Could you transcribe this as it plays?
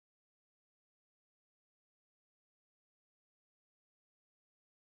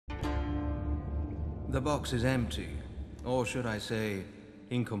The box is empty, or should I say,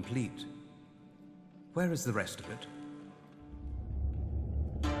 incomplete. Where is the rest of it?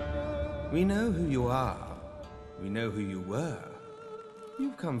 We know who you are. We know who you were.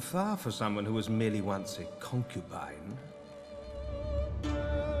 You've come far for someone who was merely once a concubine.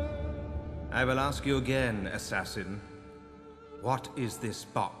 I will ask you again, assassin. What is this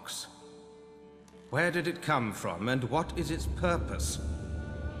box? Where did it come from, and what is its purpose?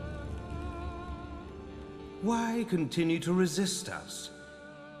 Why continue to resist us?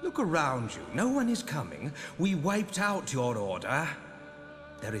 Look around you. No one is coming. We wiped out your order.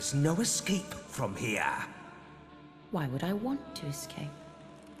 There is no escape from here. Why would I want to escape?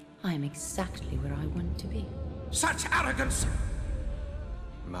 I am exactly where I want to be. Such arrogance!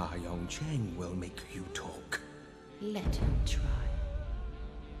 Ma Yongcheng will make you talk. Let him try.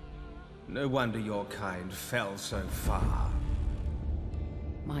 No wonder your kind fell so far.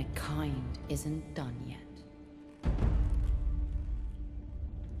 My kind isn't done yet.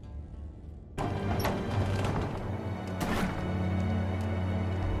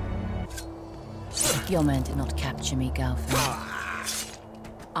 Your men did not capture me, Gao Feng.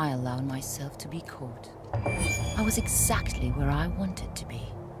 I allowed myself to be caught. I was exactly where I wanted to be.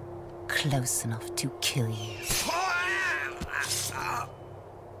 Close enough to kill you.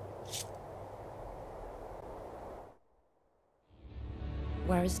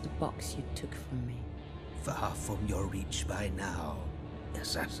 Where is the box you took from me? Far from your reach by now,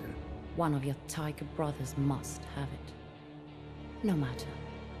 assassin. One of your tiger brothers must have it. No matter.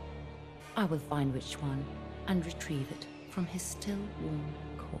 I will find which one and retrieve it from his still warm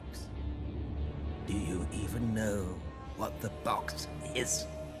corpse. Do you even know what the box is?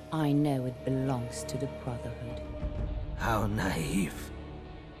 I know it belongs to the Brotherhood. How naive.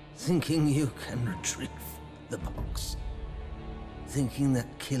 Thinking you can retrieve the box. Thinking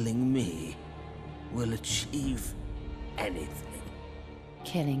that killing me will achieve anything.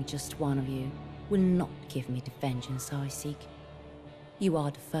 Killing just one of you will not give me the vengeance I seek. You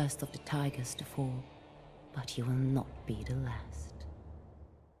are the first of the tigers to fall, but you will not be the last.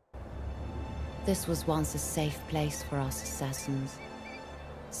 This was once a safe place for us assassins.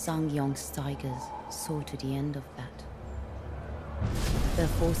 Sang Yong's tigers saw to the end of that. Their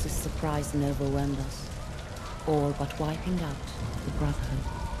forces surprised and overwhelmed us, all but wiping out the Brotherhood.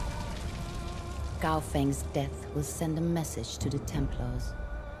 Gao Feng's death will send a message to the Templars.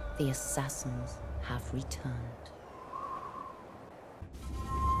 The assassins have returned.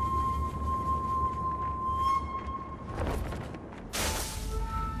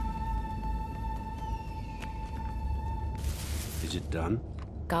 Is it done?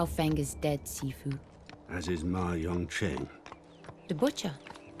 Gao Feng is dead, Sifu. As is Ma Yongcheng. The butcher?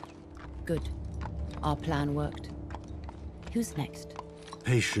 Good. Our plan worked. Who's next?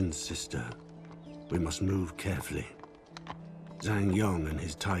 Patience, sister. We must move carefully. Zhang Yong and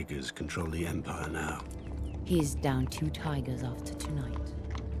his tigers control the Empire now. He is down 2 tigers after tonight.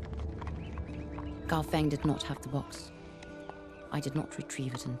 Gao Feng did not have the box. I did not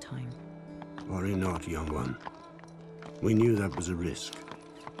retrieve it in time. Worry not, young one. We knew that was a risk.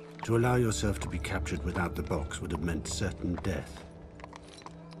 To allow yourself to be captured without the box would have meant certain death.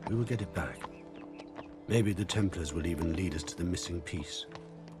 We will get it back. Maybe the Templars will even lead us to the missing piece.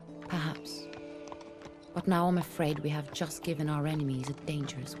 Perhaps. But now I'm afraid we have just given our enemies a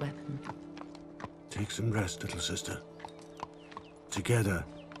dangerous weapon. Take some rest, little sister. Together,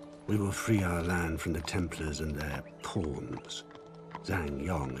 we will free our land from the Templars and their pawns. Zhang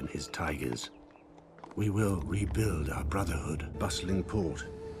Yong and his tigers. We will rebuild our Brotherhood, bustling port.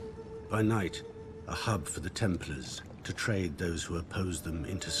 By night, a hub for the Templars to trade those who oppose them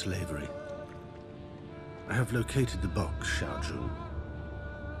into slavery. I have located the box, Shan Jun.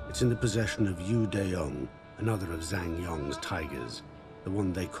 It's in the possession of Yu Deyong, another of Zhang Yong's tigers, the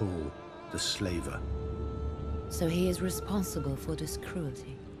one they call the Slaver. So he is responsible for this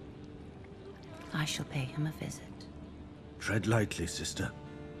cruelty. I shall pay him a visit. Tread lightly, sister.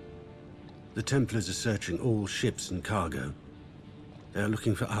 The Templars are searching all ships and cargo. They are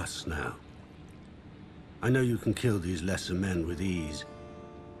looking for us now. I know you can kill these lesser men with ease,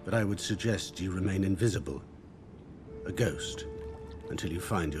 but I would suggest you remain invisible. A ghost, until you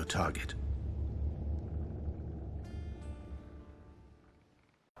find your target.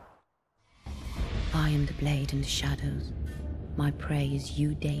 I am the blade in the shadows. My prey is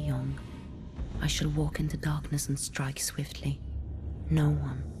Yu Deyong. I shall walk into darkness and strike swiftly. No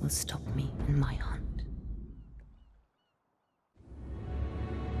one will stop me in my hunt.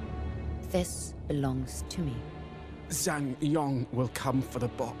 This belongs to me. Zhang Yong will come for the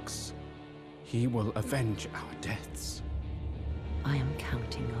box. He will avenge our deaths. I am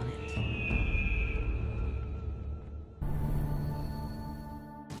counting on it.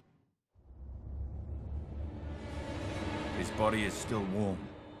 His body is still warm.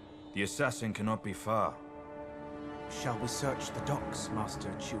 The assassin cannot be far. Shall we search the docks, Master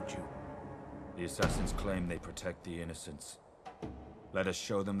Chuju? The assassins claim they protect the innocents. Let us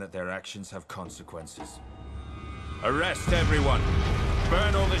show them that their actions have consequences. Arrest everyone!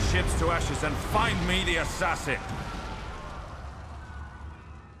 Burn all the ships to ashes and find me the assassin!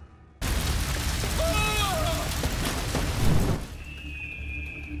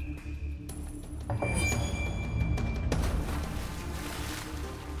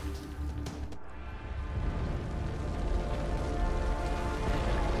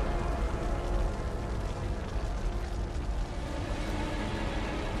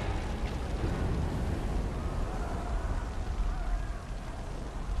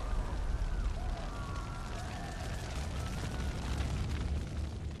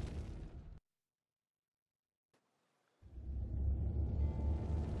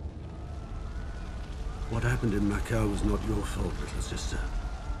 What happened in Macau was not your fault, little sister.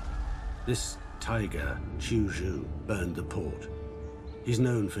 This tiger, Chuju, burned the port. He's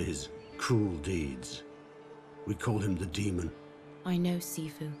known for his cruel deeds. We call him the Demon. I know,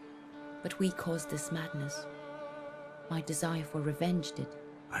 Sifu, but we caused this madness. My desire for revenge did.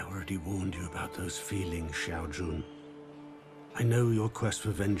 I already warned you about those feelings, Shan Jun. I know your quest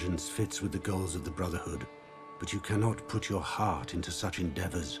for vengeance fits with the goals of the Brotherhood, but you cannot put your heart into such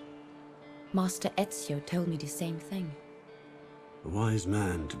endeavors. Master Ezio told me the same thing. A wise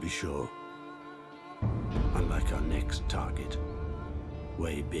man, to be sure. Unlike our next target,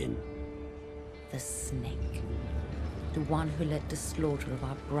 Wei Bin. The snake. The one who led the slaughter of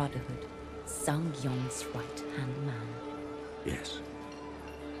our Brotherhood. Zhang Yong's right-hand man. Yes.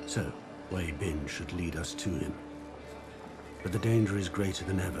 So, Wei Bin should lead us to him. But the danger is greater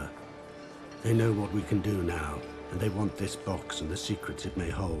than ever. They know what we can do now, and they want this box and the secrets it may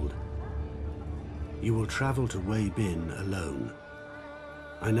hold. You will travel to Wei Bin alone.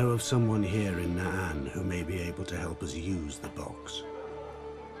 I know of someone here in Na'an who may be able to help us use the box.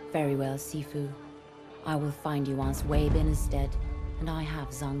 Very well, Sifu. I will find you once Wei Bin is dead, and I have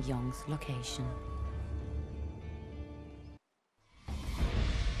Zhang Yong's location.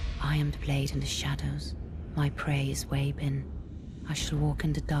 I am the blade in the shadows. My prey is Wei Bin. I shall walk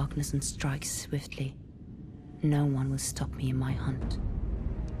in the darkness and strike swiftly. No one will stop me in my hunt.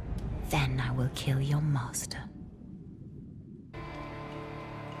 Then I will kill your master.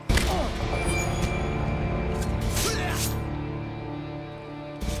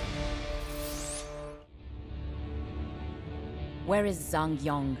 Where is Zhang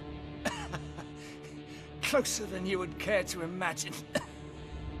Yong? Closer than you would care to imagine.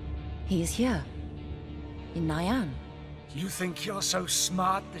 He is here. In Na'an. You think you're so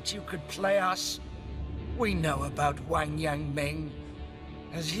smart that you could play us? We know about Wang Yangming.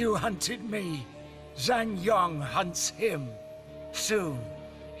 As you hunted me, Zhang Yong hunts him. Soon,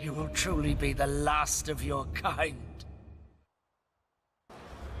 you will truly be the last of your kind.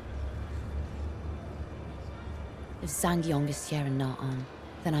 If Zhang Yong is here in Na'an,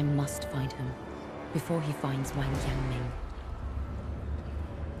 then I must find him, before he finds Wang Yangming.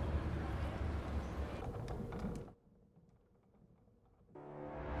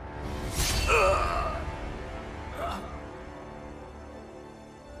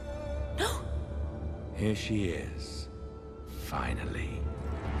 Here she is. Finally.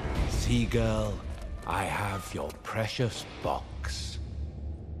 Sea girl, I have your precious box.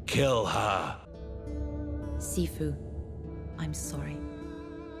 Kill her! Sifu, I'm sorry.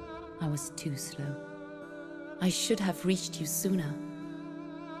 I was too slow. I should have reached you sooner.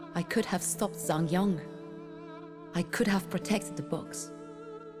 I could have stopped Zhang Yong. I could have protected the box.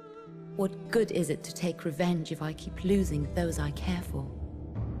 What good is it to take revenge if I keep losing those I care for?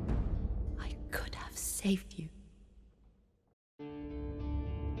 I could have saved you.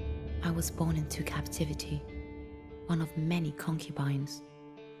 I was born into captivity, one of many concubines.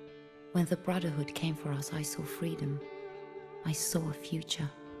 When the Brotherhood came for us, I saw freedom. I saw a future.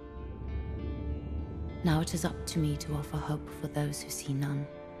 Now it is up to me to offer hope for those who see none.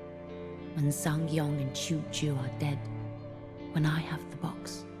 When Zhang Yong and Chuju are dead, when I have the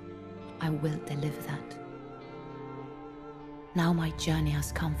box, I will deliver that. Now my journey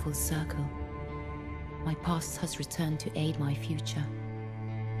has come full circle. My past has returned to aid my future.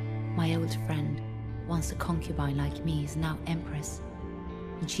 My old friend, once a concubine like me, is now Empress,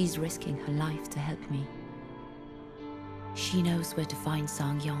 and she's risking her life to help me. She knows where to find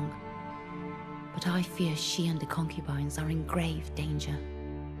Zhang Yong, but I fear she and the concubines are in grave danger.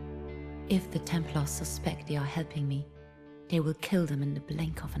 If the Templars suspect they are helping me, they will kill them in the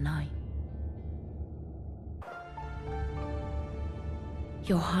blink of an eye.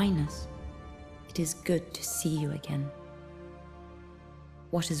 Your Highness, it is good to see you again.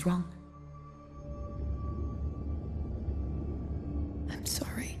 What is wrong? I'm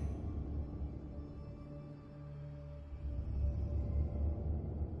sorry.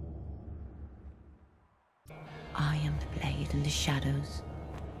 I am the blade in the shadows.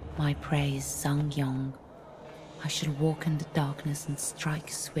 My prey is Sung Yong. I shall walk in the darkness and strike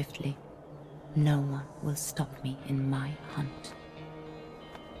swiftly. No one will stop me in my hunt.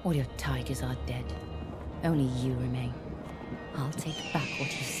 All your tigers are dead. Only you remain. I'll take back what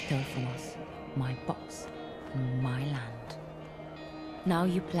you stole from us. My box and my land. Now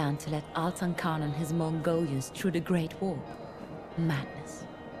you plan to let Altan Khan and his Mongolians through the Great War. Madness.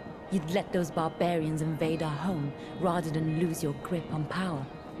 You'd let those barbarians invade our home rather than lose your grip on power.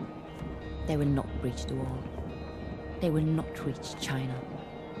 They will not breach the wall. They will not reach China.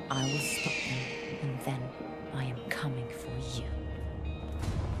 I will stop them, and then I am coming for you.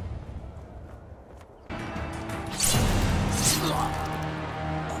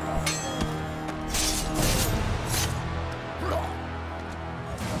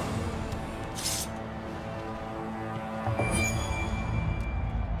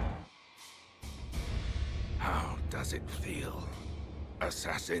 How does it feel,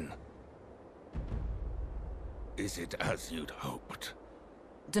 assassin? Is it as you'd hoped?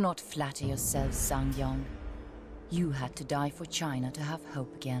 Do not flatter yourself, Sang Yong. You had to die for China to have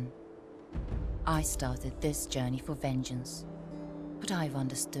hope again. I started this journey for vengeance, but I've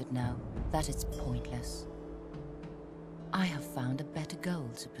understood now that it's pointless. I have found a better goal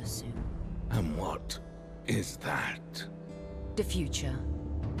to pursue. And what is that? The future.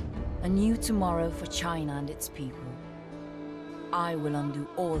 A new tomorrow for China and its people. I will undo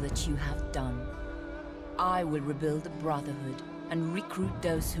all that you have done. I will rebuild the Brotherhood and recruit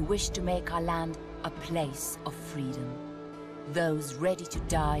those who wish to make our land a place of freedom. Those ready to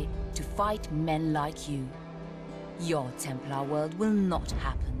die to fight men like you. Your Templar world will not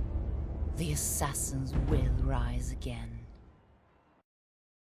happen. The assassins will rise again.